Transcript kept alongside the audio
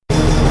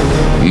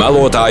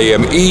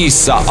melotājiem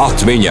īsa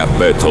atmiņa,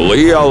 bet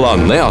liela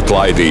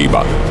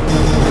neatlaidība.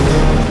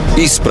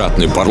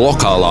 Izpratni par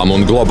lokālām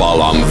un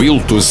globālām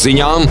viltus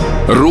ziņām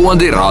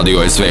rodi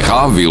Radio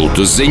SVH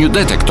viltus ziņu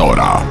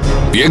detektorā.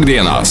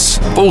 Piektdienās,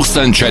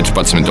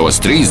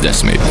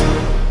 14:30.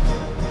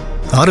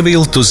 Ar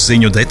viltus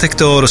ziņu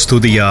detektoru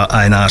studijā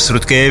Ainārs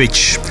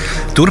Rutkevičs.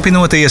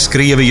 Turpinoties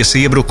Krievijas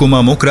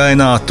iebrukumam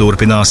Ukrainā,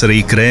 turpinās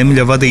arī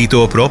Kremļa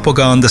vadīto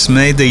propagandas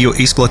mediju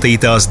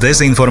izplatītās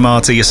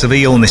dezinformācijas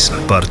vilnis.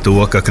 Par to,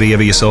 ka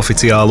Krievijas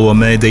oficiālo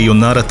mediju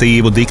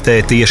naratīvu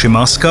diktē tieši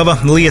Maskava,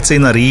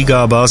 liecina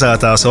Rīgā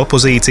bāzētās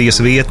opozīcijas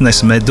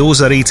vietnes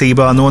Medūza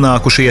rīcībā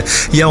nonākušie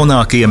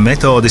jaunākie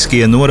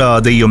metodiskie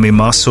norādījumi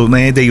masu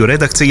mediju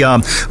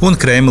redakcijām un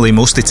Kremlim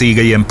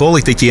uzticīgajiem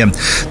politiķiem.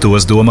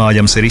 Tos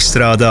domājams ir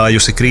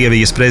izstrādājusi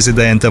Krievijas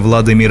prezidenta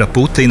Vladimira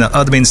Putina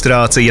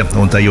administrācija,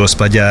 un tajos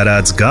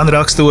paģērēts gan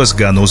rakstos,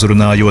 gan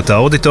uzrunājot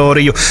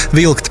auditoriju,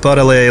 vilkt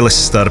paralēles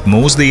starp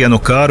mūsdienu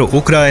karu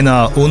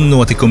Ukrainā un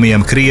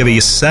notikumiem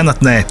Krievijas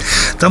senatnē.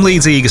 Tam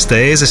līdzīgas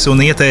tēzes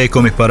un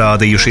ieteikumi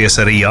parādījušies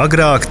arī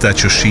agrāk,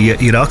 taču šie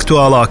ir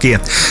aktuālākie.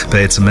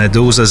 Pēc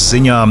Medūzas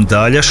ziņām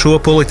daļa šo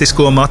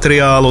politisko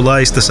materiālu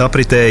laistas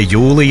apritē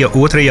jūlija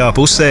otrajā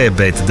pusē,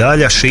 bet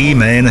daļa šī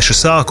mēneša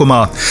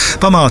sākumā.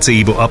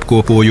 Pamācību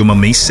apkopojuma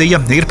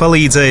misija ir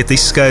palīdzēt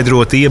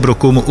izskaidrot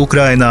iebrukumu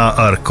Ukrainā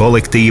ar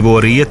kolektīvo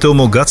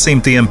rietumu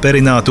gadsimtiem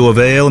perināto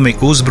vēlmi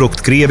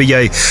uzbrukt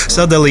Krievijai,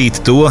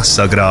 sadalīt to,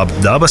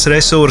 sagrābt dabas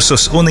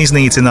resursus un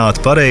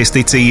iznīcināt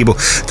pareizticību.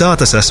 Tā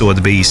tas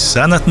esot bijis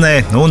senatnē,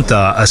 un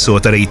tā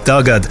esot arī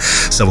tagad.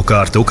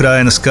 Savukārt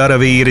Ukrainas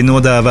karavīri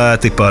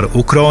nodēvēti par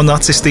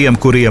ukronacistiem,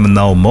 kuriem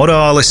nav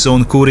morāles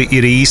un kuri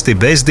ir īsti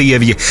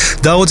bezdievji.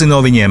 Daudzi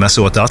no viņiem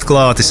esot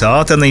atklāti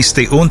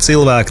sātanisti un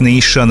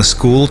cilvēknīšanas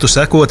kultu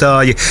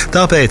sekotāji,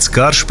 tāpēc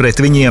karš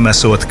pret viņiem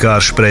esot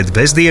karš pret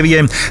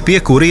bezdievjiem, pie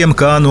kuriem,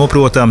 kā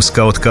noprotams,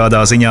 kaut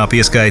kādā ziņā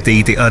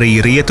pieskaitīti arī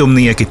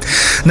rietumnieki.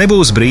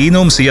 Nebūs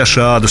brīnums, ja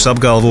šādus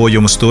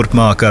apgalvojumus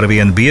turpmāk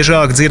arvien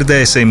biežāk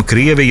dzirdēsim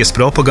Krievijas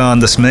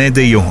propagandas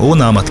mediju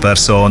un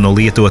amatpersonu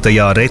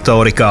lietotajā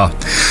retorikā.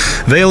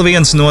 Vēl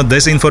viens no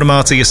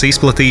dezinformācijas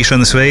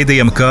izplatīšanas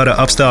veidiem kara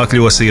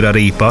apstākļos ir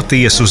arī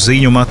patiesu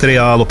ziņu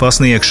materiālu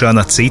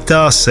pasniegšana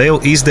citā sev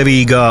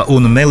izdevīgā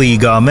un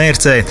melīgā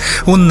mērcē,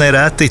 un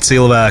nereti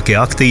cilvēki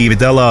aktīvi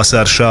dalās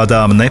ar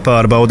šādām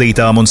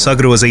nepārbaudītām un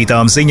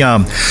sagrozītām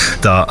ziņām.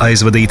 Tā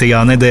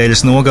aizvadītajā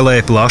nedēļas nogalē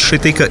plaši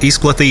tika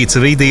izplatīts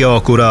video,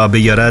 kurā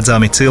bija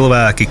redzami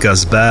cilvēki,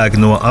 kas bēg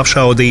no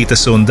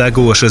apšaudītas un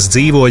degošas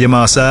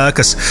dzīvojamās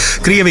ēkas.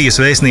 Krievijas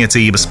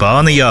vēstniecība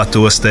Spānijā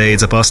to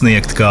steidza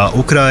pasniegt kā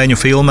ukraiņu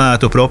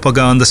filmētu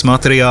propagandas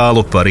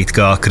materiālu par it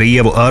kā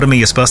Krievu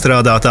armijas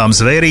pastrādātām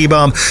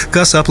zvērībām,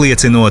 kas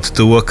apliecinot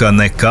to, ka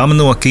nekam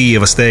no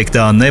Kijevas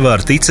teiktā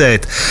nevar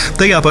ticēt.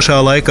 Tajā pašā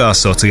laikā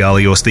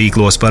sociālajos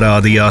tīklos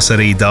parādījās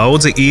arī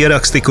daudzi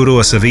ieraksti,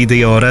 kuros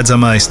video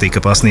redzamais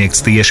tika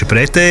pasniegts tieši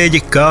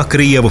pretēji, kā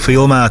Krievu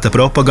filmēta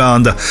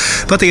propaganda.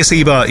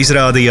 Patiesībā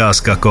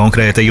izrādījās, ka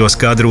konkrētajos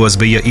kadros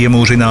bija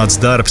iemūžināts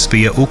darbs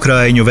pie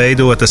ukraiņu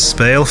veidotas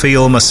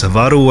spēlfilmas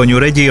Varoņu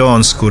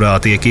reģions, kurā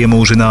tiek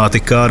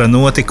iemūžināti kara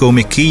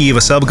notikumi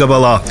Kijivas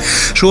apgabalā.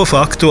 Šo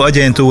faktu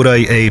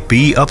aģentūrai AP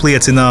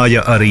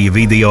apliecināja arī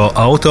video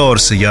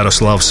autors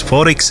Jaroslavs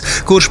Foriks,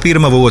 kurš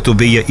pirmavotu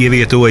bija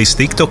ievietojis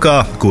TikTokā,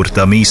 kur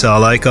tam īsā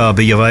laikā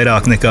bija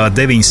vairāk nekā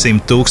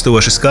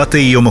 900,000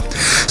 skatījumu.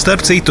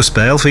 Starp citu,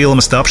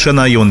 spēlfilmas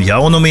tapšanai un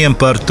jaunumiem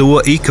par to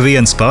ik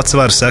viens pats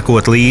var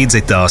sekot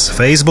līdzi tās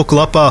Facebook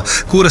lapā,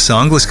 kuras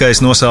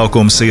angliskais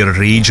nosaukums ir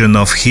Region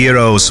of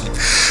Heroes.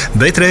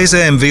 Bet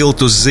reizēm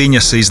viltus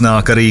ziņas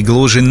iznāk arī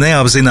gluži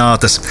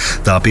neapzinātas.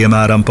 Tā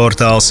piemēram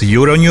portāls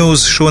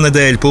Euronews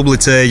šonedēļ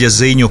publicēja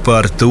ziņu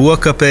par to,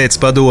 ka pēc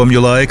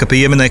padomju laika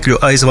pieminekļu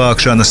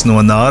aizvākšanas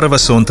no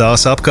Narvas un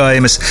tās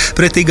apkaimes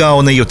pret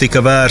Igauniju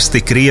tika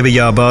vērsti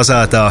Krievijā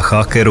bāzētā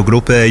hakeru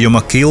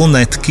grupējuma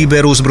Killnet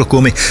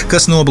kiberuzbrukumi,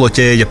 kas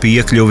nobloķēja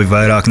piekļuvi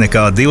vairāk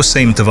nekā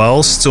 200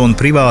 valsts un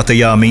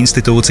privātajām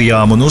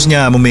institūcijām un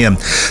uzņēmumiem.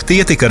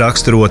 Tie tika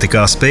raksturoti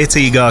kā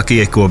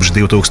spēcīgākie kopš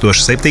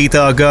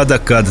 2007. gada,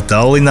 kad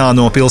Tallinā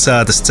no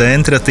pilsētas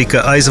centra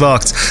tika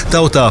aizvākts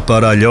tautā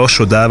par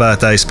Aļošu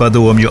dēvētais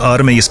padomju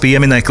armijas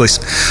piemineklis.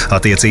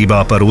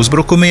 Attiecībā par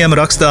uzbrukumiem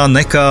rakstā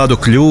nekādu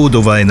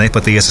kļūdu vai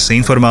nepatiesas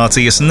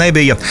informācijas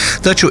nebija,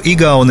 taču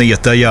Igaunija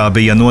tajā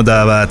bija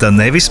nodēvēta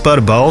nevis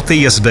par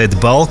Baltijas, bet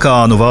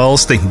Balkānu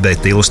valsti,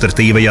 bet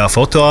ilustratīvajā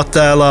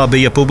fotoattēlā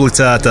bija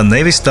publicēta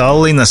nevis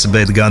Tallinas,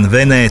 bet gan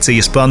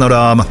Venēcijas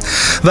panorāma.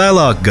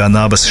 Vēlāk gan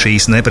abas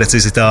šīs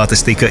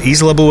neprecizitātes tika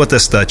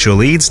izlabotas, taču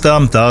līdz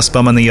tam tās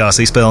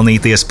pamanījās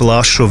izpelnīties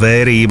plašu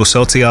vērību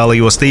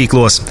sociālajos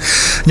tīklos.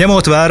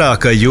 Ņemot vērā,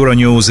 ka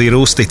Euronews ir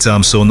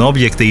uzticams un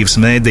objektīvs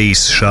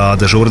medijs,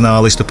 šāda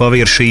žurnālistu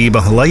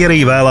paviršība, lai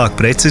arī vēlāk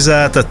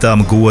precizēta,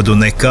 tam godu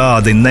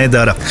nekādi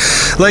nedara.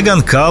 Lai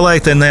gan kā lai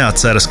te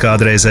neatcerētu atceras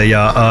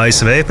kādreizējā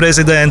ASV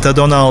prezidenta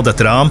Donalda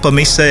Trumpa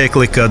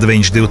misēkli, kad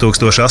viņš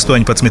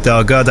 2018.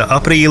 gada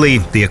aprīlī,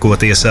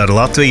 tiekoties ar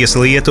Latvijas,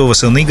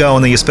 Lietuvas un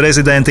Igaunijas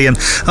prezidentiem,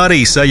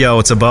 arī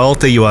sajauca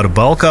Baltiju ar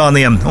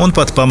Balkāniem un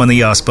pat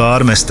pamanījās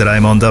pārmest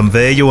Raimondam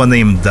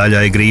Vējonim,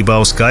 Daļai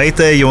Grībauskai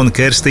un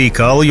Kerstī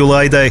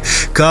Kaljulaidai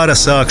kara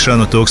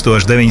sākšanu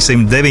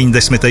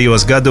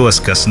 1990. gados,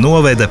 kas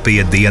noveda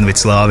pie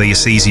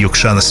Dienvidslāvijas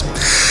izjukšanas.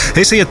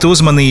 Esiet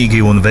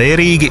uzmanīgi un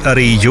vērīgi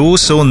arī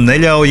jūs un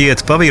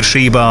neļaujiet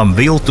paviršībām,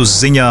 viltus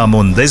ziņām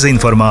un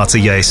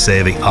dezinformācijai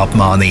sevi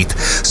apmānīt.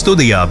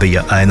 Studijā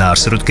bija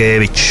Ainārs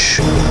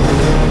Rutkevičs.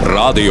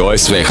 Radio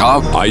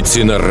SVH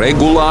aicina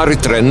regulāri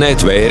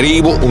trenēt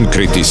vērību un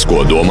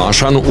kritisko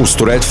domāšanu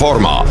uzturēt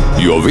formā,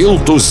 jo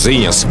viltus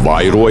ziņas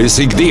vairojas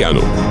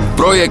ikdienu.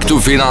 Projektu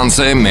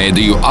finansē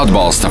Mēdīju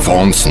atbalsta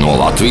fonds no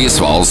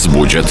Latvijas valsts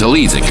budžeta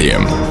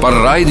līdzekļiem. Par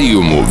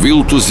raidījumu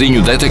Viltu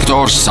ziņu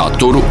detektors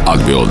saturu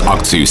atbild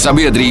akciju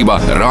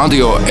sabiedrība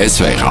Radio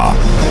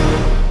SVH.